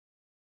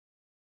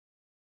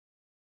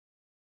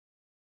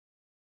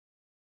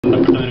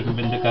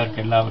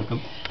എല്ലാവർക്കും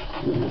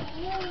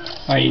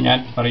ഞാൻ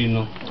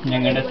പറയുന്നു,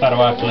 ഞങ്ങളുടെ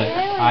സർവാക്കള്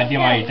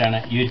ആദ്യമായിട്ടാണ്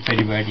ഈ ഒരു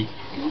പരിപാടി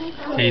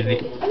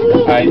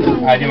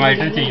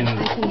ആദ്യമായിട്ടാണ്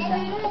ചെയ്യുന്നത്.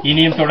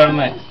 ഇനിയും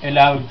തുടർന്ന്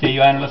എല്ലാവരും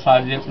ചെയ്യുവാനുള്ള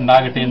സാധ്യത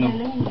ഉണ്ടാകട്ടെ എന്നും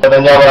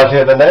എന്താ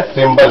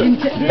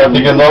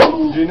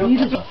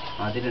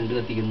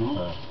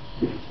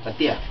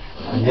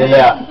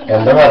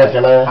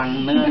പറയണ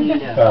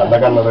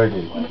കണ്ണൂർ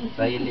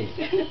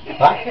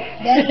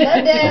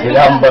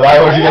 50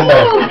 ഓടിക്കണ്ടേ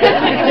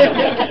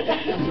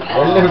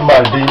എല്ലാരും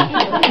മടി.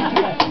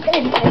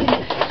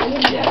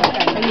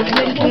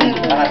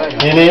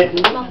 ഇനി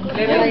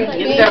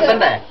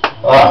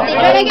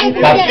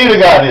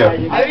കത്തിയെടുക്ക ആദ്യം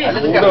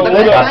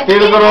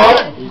കത്തിയെടുക്കണോ?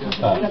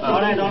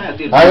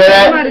 അങ്ങനെ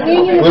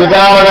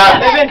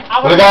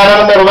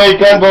ഉദ്ഘാടനം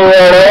നിർവഹിക്കാൻ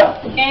പോവുകയാണ്.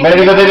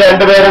 മെഴുകുതിരി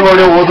രണ്ടുപേരും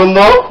കൂടി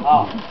ഊതുന്നു.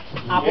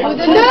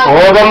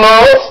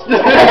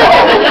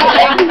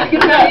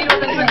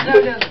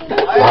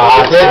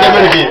 ചേച്ചം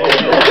മെഴുകി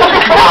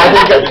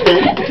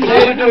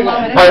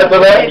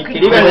അടുത്തത്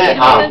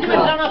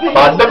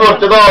പണ്ട്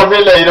മുറിച്ചത്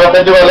ഓർമ്മയില്ല.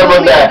 25 കൊല്ലം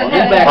മുന്നേ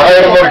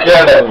അവിടെ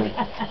മുറിക്കാണ്.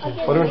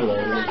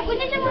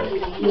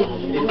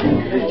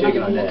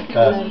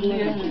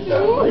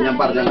 ഞാൻ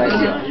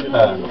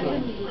പറഞ്ഞിട്ടുണ്ടായിരുന്നു.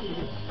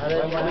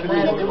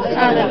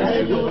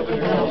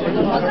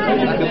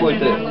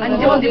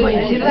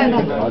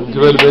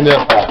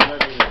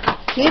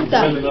 5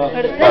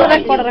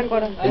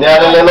 ഇനി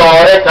അതിൽ നിന്ന്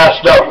ഓരോ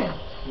കഷ്ടം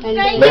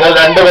നിങ്ങൾ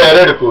 2 പേരെ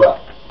എടുക്കുക.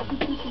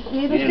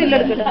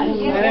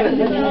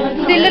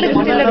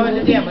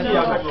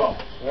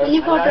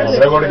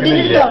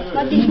 കൊടുക്കുന്നില്ല,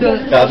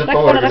 അതിപ്പോ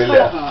കൊടുക്കുന്നില്ല.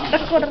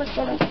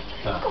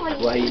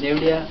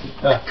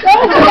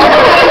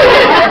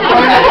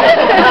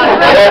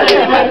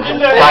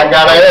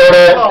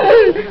 സംഘടനയോട്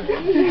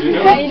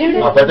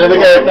അപ്പച്ചത്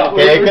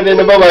കേക്ക്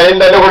തിന്നുമ്പോ വൈൻ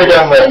തന്നെ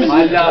കുടിക്കാൻ പറ്റില്ല.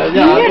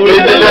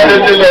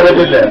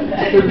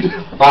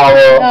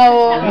 ആവോ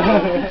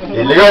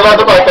ഇല്ലെങ്കിൽ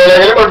ഉള്ളത്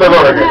പട്ടയിലെങ്കിലും കൊണ്ടു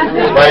കൊടുക്കും.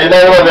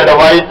 വൈനാണ് പറഞ്ഞ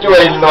വൈറ്റ്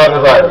വൈൻ എന്ന് പറഞ്ഞ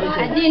സാധനം.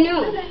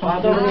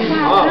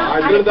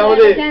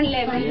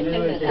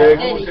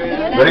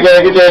 ഒരു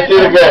കേക്ക് ചേച്ചി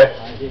എടുക്കേ.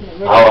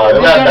 അത്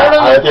വേണ്ട,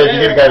 അത്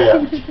ചേച്ചിക്ക് എടുക്കാറില്ല.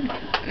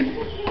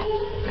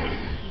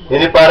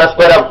 ഇനി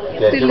പരസ്പരം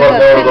ചേച്ചി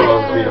കുറച്ച് കൊടുക്കുള്ളൂ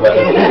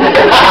തീരുമാനം.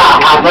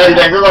 അപ്പൊ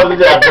ഇതിലേക്ക് കുറച്ച്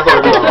ചേർത്ത്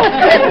കൊടുക്കുള്ളൂ.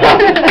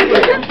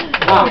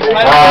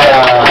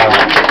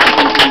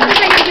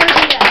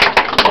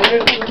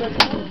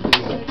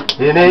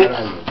 ഇനി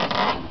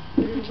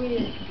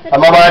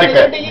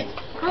അമ്മമാർക്ക്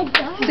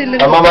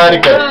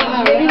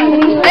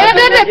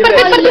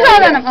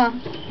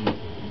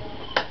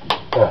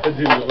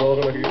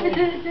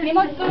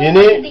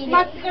ഇനി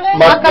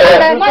മക്കള്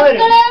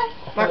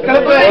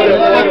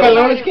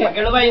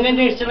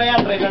വൈകുന്നേരം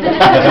യാത്രയിലുണ്ട്.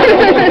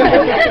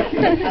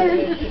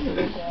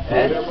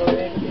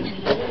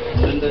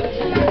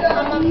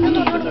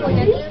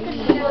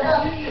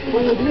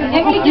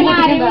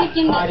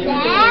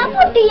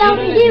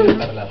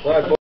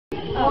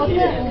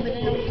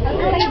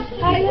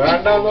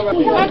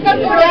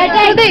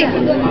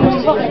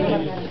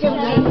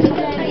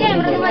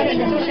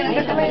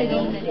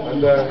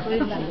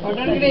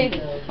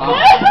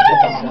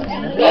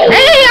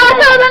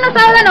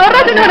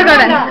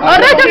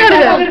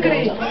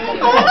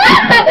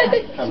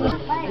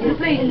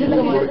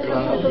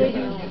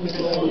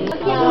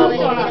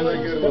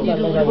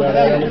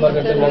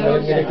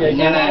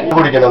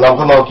 കുടിക്കണം,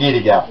 നമുക്ക്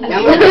നോക്കിയിരിക്കാം.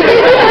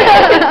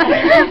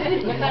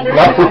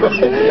 ബാക്കി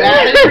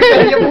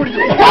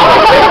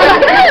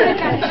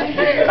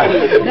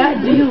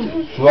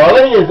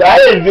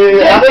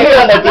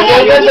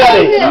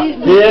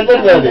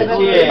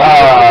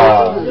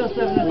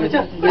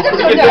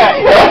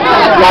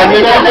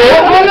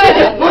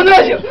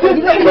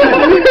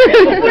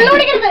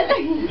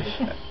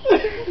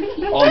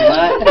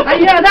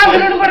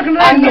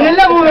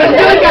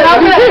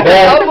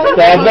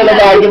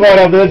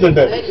പോരാത്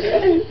വെച്ചിട്ട്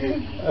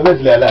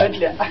പറ്റില്ല അല്ലേ?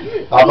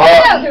 അപ്പൊ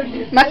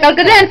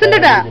മക്കൾക്ക് ചാൻസ് ഉണ്ട്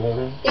കേട്ടാ.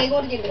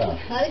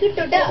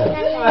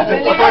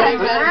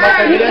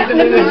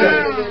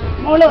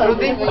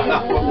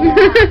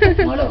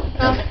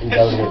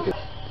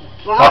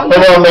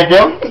 അപ്പനും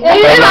അമ്മയ്ക്കും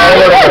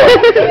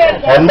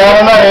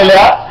എന്താണെന്ന് അറിയില്ല.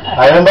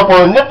 അതിനെന്താ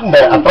പൊളിഞ്ഞിട്ടുണ്ട്,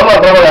 അത്ര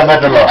മാത്രമേ പറയാൻ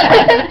പറ്റുള്ളൂ.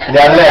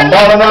 ഞാൻ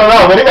എന്താണെന്നുള്ളത്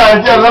അവര്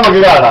കാണിച്ചു തന്നാൽ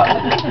നമുക്ക് കാണാം.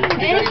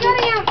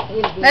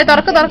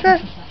 തുറക്ക് തുറക്ക്.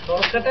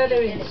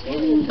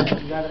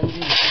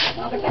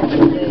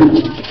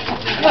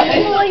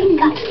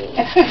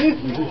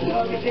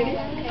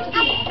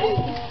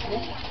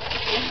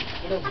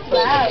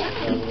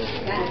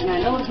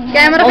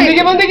 ക്യാമറ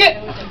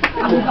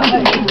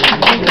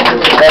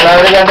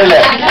എല്ലാവരും കണ്ടില്ലേ?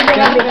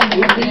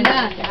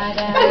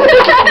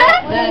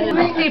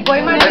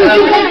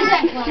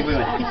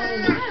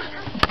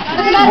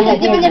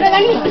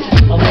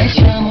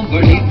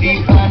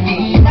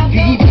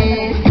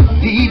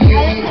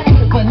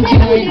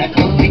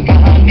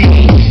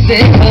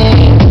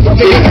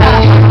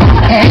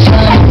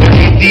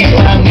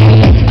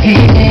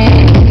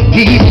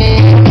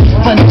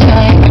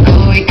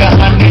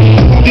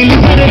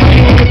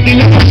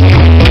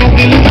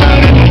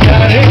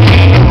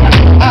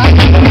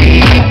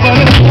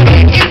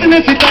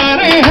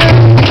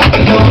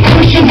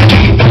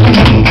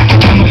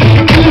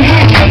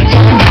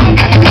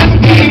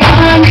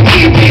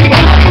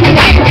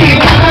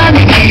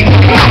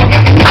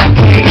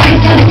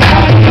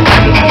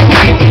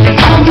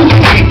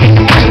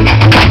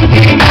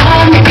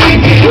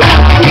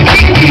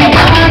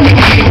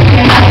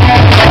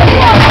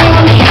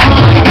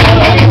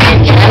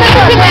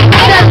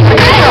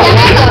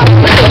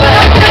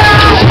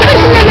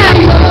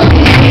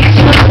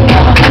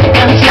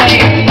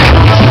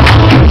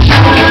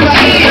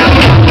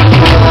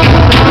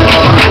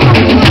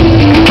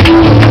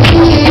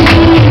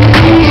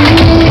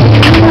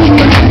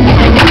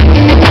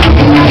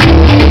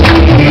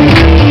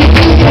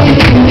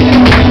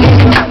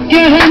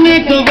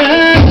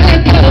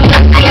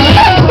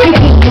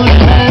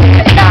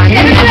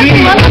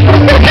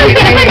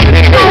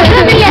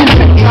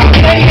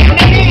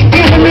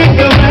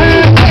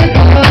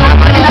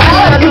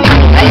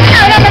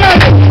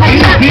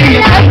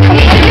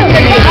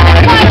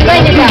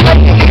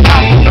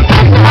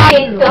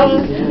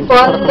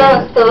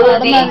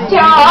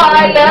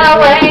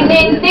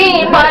 ചോദിച്ചാലവനെന്റെ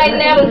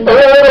മനം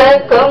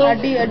തുറക്കും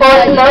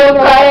ഒന്നു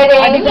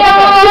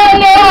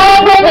കരഞ്ഞാലോ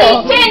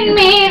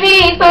മനുഷ്യൻമീതി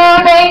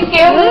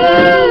തുടയ്ക്കും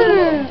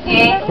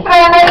എത്ര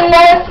നല്ല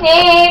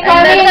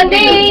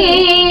സ്നേഹമെന്റെ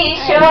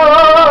ഈശോ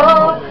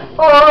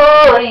ഓ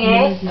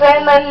എത്ര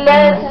നല്ല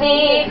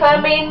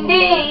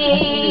സ്നേഹമെന്റെ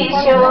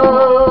ഈശോ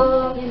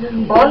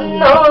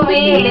ഒന്നു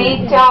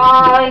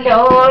വിളിച്ചാലോടി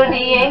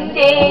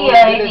എന്റെ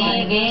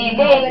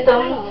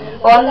അരികിലെത്തും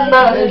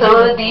ഒന്ന്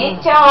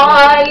സ്തുതിച്ചാലവനെന്റെ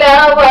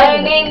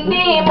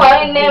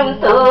മനം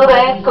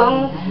തുറക്കും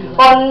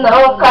ഒന്നു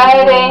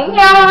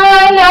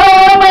കരഞ്ഞാലോ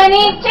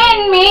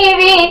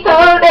മനുഷ്യൻമീതി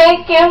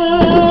തുടയ്ക്കും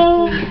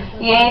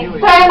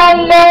എത്ര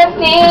നല്ല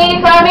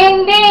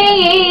സ്നേഹമെന്റെ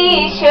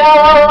ഈശോ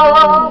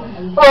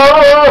ഓ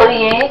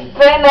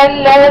എത്ര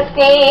നല്ല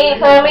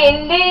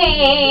സ്നേഹമെന്റെ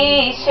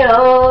ഈശോ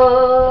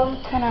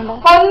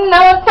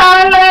ഒന്നു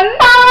തളർന്നാലവനെന്റെ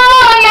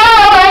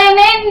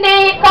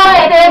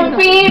കരം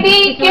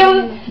പിടിക്കും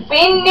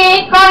പിന്നെ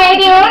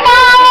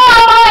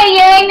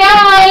കരുണാമയനായി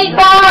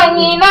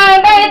താങ്ങി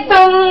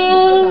നടത്തും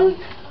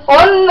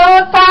ഒന്നു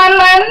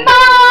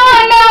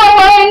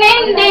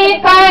തളർന്നാലവനെന്റെ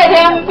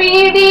കരം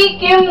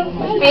പിടിക്കും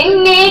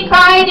പിന്നെ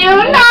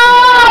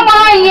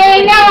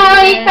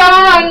കരുണാമയനായി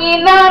താങ്ങി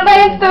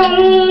നടത്തും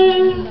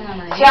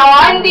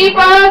ശാന്തി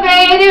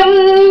പകരും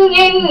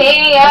എന്നെ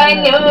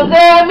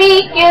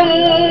അനുഗമിക്കും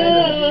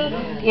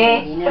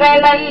എത്ര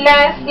നല്ല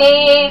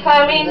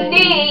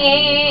സ്നേഹമെന്റെ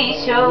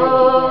ഈശോ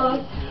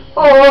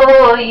ഓ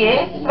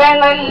എത്ര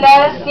നല്ല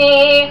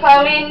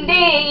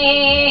സ്നേഹമെന്റെ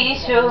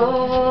ഈശോ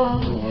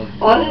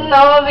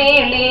ഒന്നു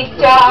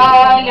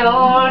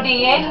വിളിച്ചാലോടി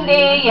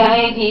എന്റെ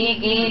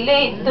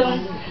അരികിലെത്തും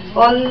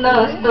ഒന്ന്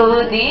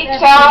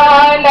സ്തുതിച്ചാലവനെന്റെ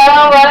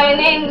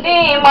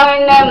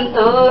മനം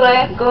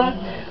തുറക്കും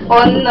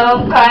ഒന്നു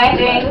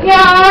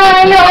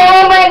കരഞ്ഞാലോ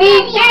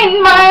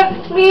മനുഷ്യന്മാർ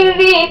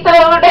വിഴി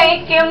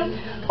തുടയ്ക്കും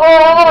ഓ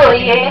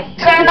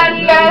എത്ര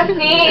നല്ല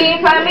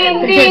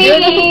സ്നേഹമെന്റെ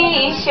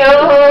ഈശോ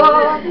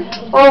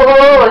ഓ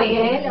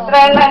എത്ര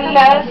നല്ല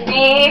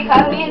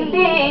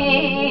സ്നേഹമെന്റെ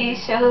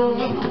ഈശോ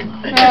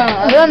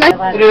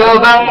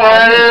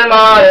രൂപങ്ങൾ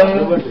മാറും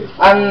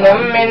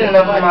അന്നും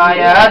ഇന്നും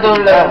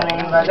മായാതുള്ള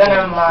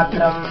വചനം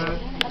മാത്രം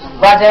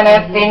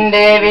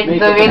വചനത്തിന്റെ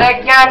വിത്ത്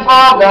വിതയ്ക്കാൻ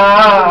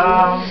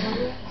പോകാം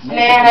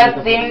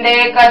സ്നേഹത്തിന്റെ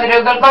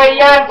കതിരുകൾ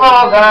കൊയ്യാൻ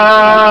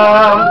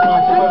പോകാം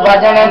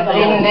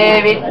വചനത്തിന്റെ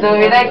വിത്ത്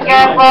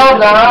വിതയ്ക്കാൻ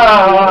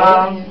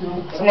പോകാം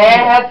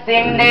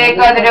സ്നേഹത്തിന്റെ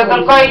കതിരുകൾ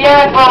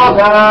കൊയ്യാൻ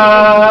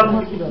പോകാം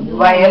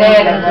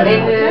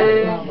വയലേലങ്ങളിൽ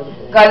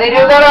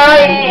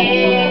കതിരുകളായി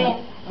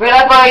വിള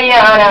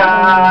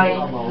കൊയ്യാനായി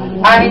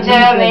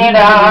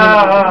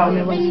അണിചേർന്നിടാം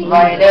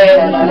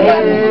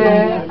വയലേലങ്ങളിൽ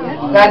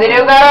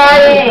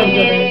കതിരുകളായി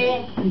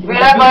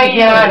വിള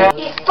കൊയ്യാനായി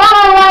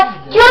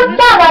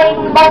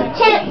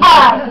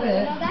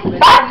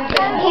but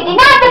he did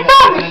not get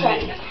permission.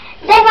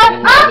 They was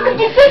asked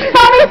to fix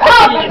from his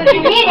office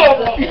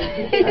immediately.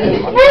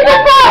 This is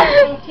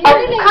of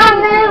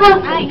carnival.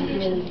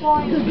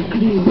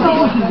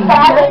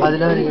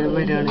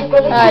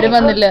 ആരും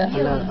വന്നില്ല.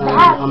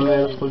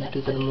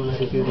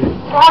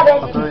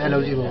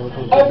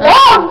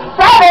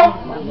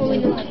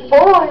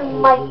 Oh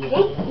my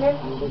goodness.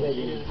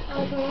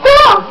 So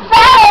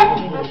sad.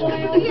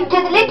 To the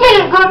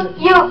little good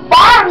you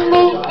born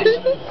me.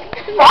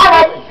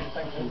 Sad.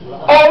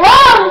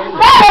 Alone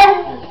sad.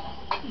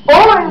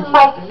 Oh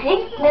my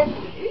goodness.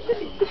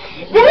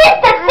 This is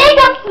the thing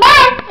of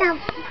man.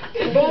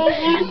 Today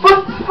he put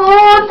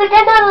forth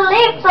together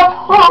leaves of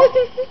hope.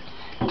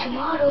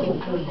 Tomorrow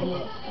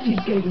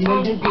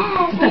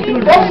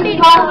rest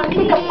not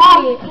think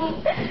upon it.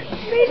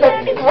 The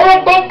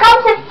third day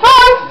comes a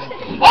frost,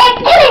 a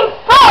killing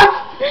frost.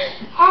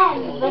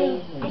 And when he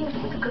thinks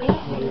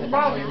grace in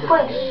man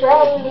full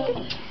surely,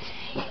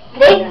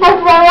 greatness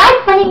the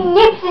life when he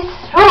nips his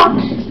root.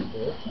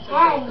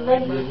 And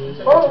when he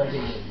falls,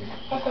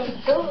 as I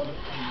do,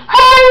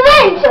 her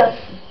adventures,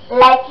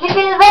 like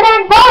little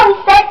weathered bones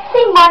that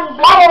sing on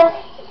bladders.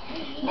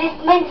 This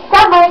means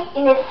summer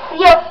in a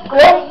sea of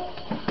grey,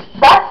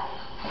 but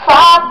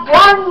far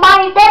beyond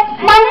my depth,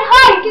 my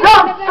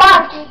high-grown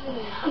front,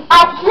 a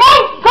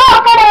slight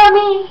broken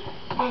me,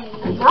 and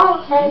now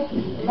has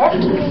left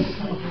me.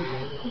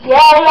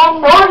 There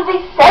and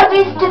worthy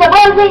service to the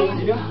worthy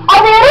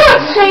of the root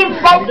streams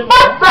that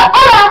must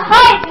forever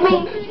hide me.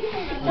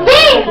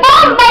 Being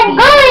bomb and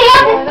glory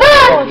of his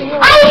birth,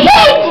 I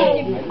hate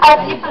it as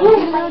he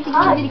proves my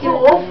heart to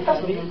open.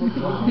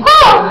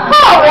 Oh,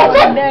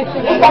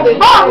 wretched is that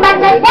bomb and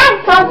the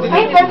dance on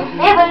Satan's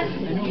tables.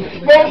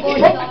 Their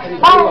bullet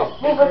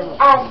rivers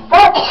as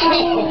death to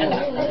me.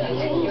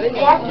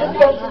 Death is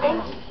their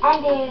things and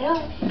they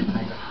ruin.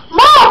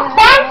 More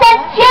dance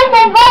and fierce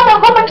than what a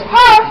woman's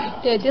hair.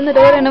 ചേച്ചി എന്നിട്ട്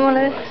പറയണ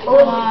മോളെ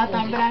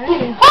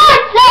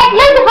Hearts like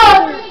Lucifer.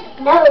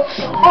 Never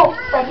hope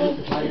that he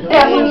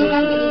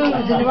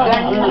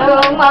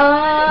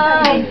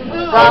കണ്ണുമായി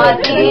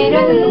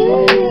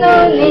കാത്തിരുന്നു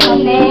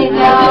നിന്നെ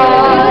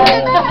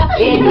ഞാൻ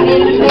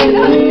എന്നിൽ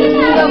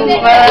നിന്നും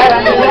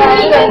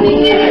പറന്നൊരു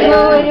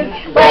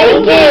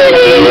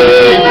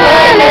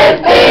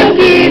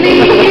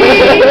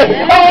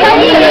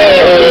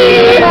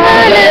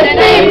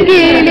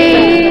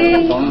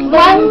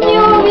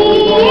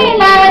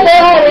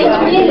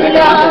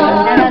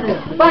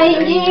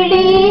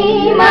പൈങ്കിളി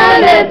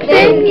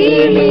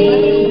മലത്തെങ്കിളി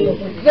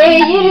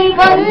വെയിൽ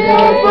വന്നു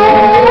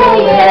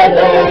പോയതറിയില്ല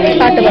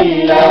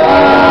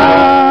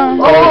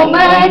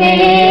ഓമനേ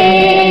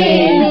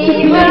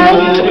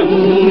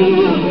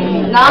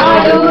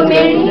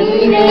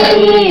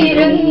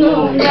നാടുമെന്നിരുന്നു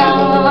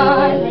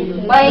ഞാൻ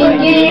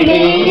പൈങ്കിളി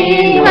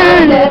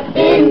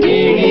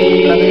മലത്തെങ്കിളി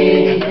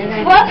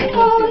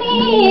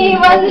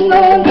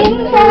വന്നു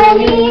നിന്നു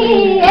നീ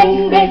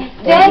എന്റെ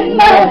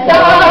ജന്മസാഫല്യമേ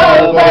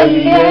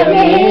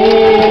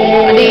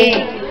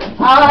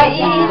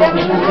ആയിരം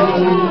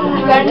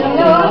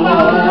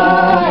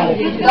കണ്ണുമായി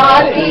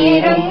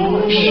കാത്തിരുന്നു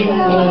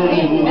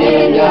നിന്നെ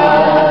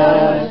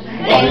ഞാൻ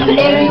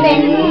എന്നിൽ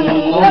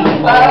നിന്നും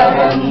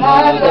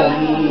പറന്നകന്നൊരു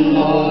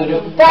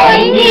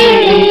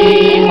പൈങ്കിളി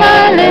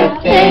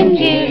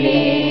മലത്തെങ്കിളി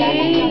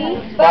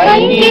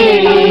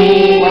പൈങ്കിളി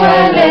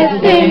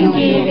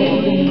മലത്തെങ്കിളി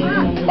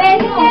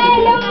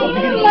തെന്നലും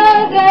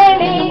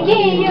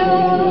മകളിയോ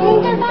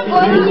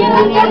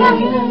കുഞ്ഞുകൾ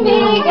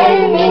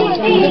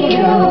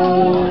വീട്ടിയോ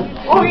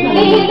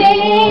ഉള്ളിലെ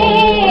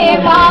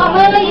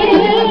മാമയിൽ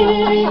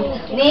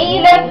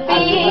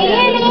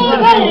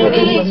നീലപ്പീലികൾ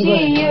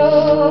വീശിയോ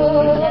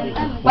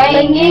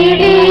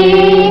പൈങ്കിളി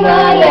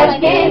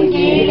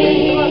മലത്തെങ്കിളി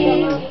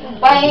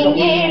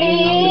പൈങ്കിളി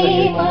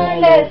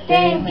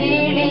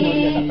മലത്തെങ്കിളി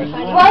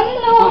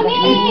വന്നു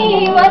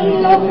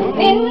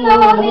നിന്നു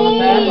നീ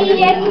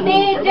എന്റെ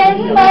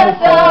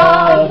ജന്മസാഫല്യമേ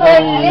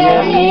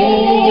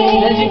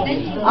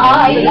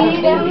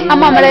ആയിരം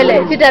അമ്മമ്മളല്ലേ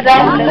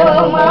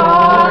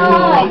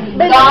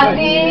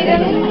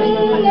കാത്തിരുന്നു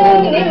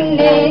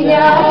നിന്നെ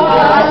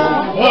ഞാൻ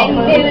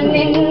എന്നിൽ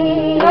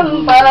നിന്നും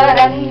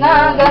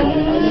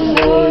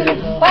പറന്നകന്നു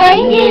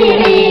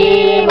പൈങ്കിളി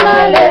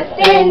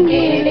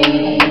മലത്തെങ്കിളി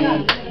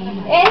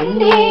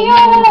എന്റെ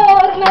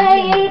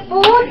ഓർമ്മയിൽ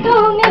പൂത്തു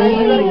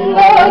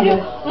നിന്നൊരു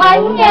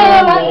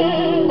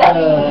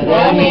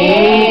മഞ്ഞമന്ദമേ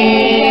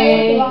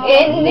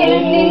എന്നിൽ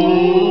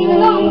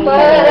നിന്നും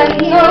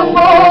പറന്നു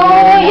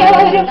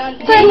പോയൊരു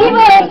ദൈവ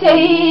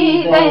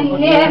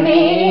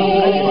ചൈതന്യമേ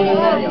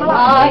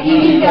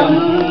ആയിരം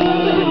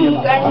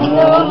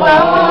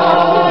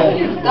കണ്ണുമായി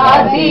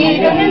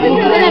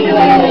കാത്തിരുന്നു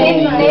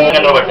നിന്നെ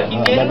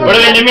ഇവിടെ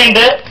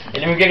വെല്ലുമിയുണ്ട്.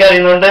 എലിമിക്കൊക്കെ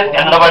അറിയുന്നുണ്ട്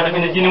കന്നഡ പാട്ട്.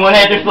 പിന്നെ സിനിമോനെ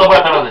ഏറ്റവും ഇഷ്ടമുള്ള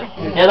പാട്ടാണത്.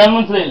 ഏതാണെന്ന്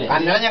മനസ്സിലായില്ലേ?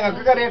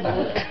 ഞങ്ങൾക്ക് അറിയട്ടെ.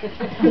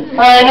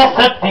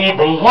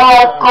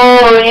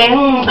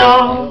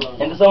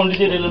 എന്റെ സൗണ്ട്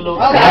ശരിയല്ലല്ലോ.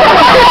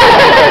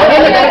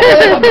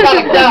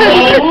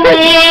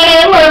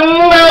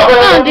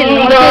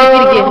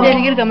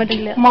 ശരിക്കും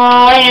പറ്റില്ല.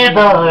 ಮಾಯದ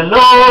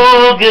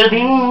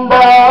ಲೋಕದಿಂದ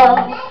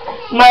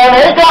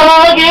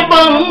ನನಗಾಗಿ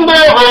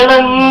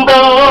ಬಂದವಳಂದು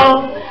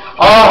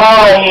ಆಹಾ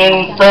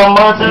ಎಂತ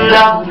ಮಧುರ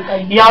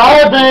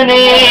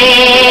ಯಾದನೆ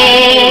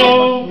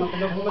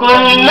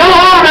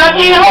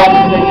കൊല്ലൂടകി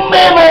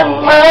ഒന്നെ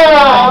ನನ್ನ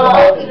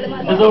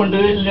അതുകൊണ്ട്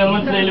വലിയ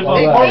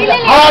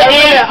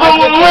മനസ്സിലായി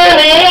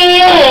ಸುಮ್ಮನೆ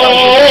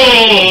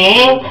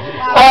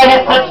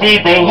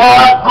ಅನಿಸುತ್ತಿದೆ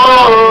ಯಾಕೋ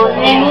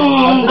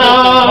ಇಂದು.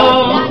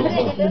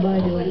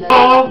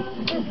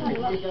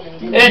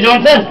 ഏ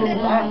ജോൺസൺ,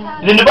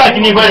 ഇതിന്റെ ബാക്കി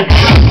നീ പാടി.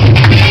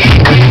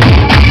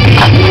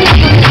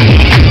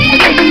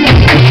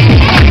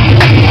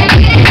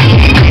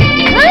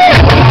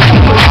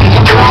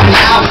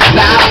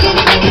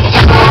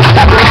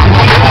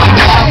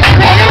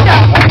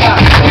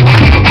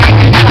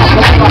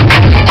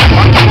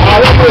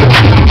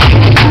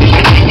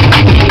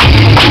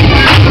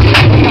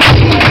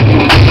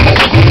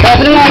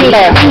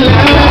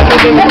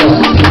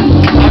 ണ്ടോ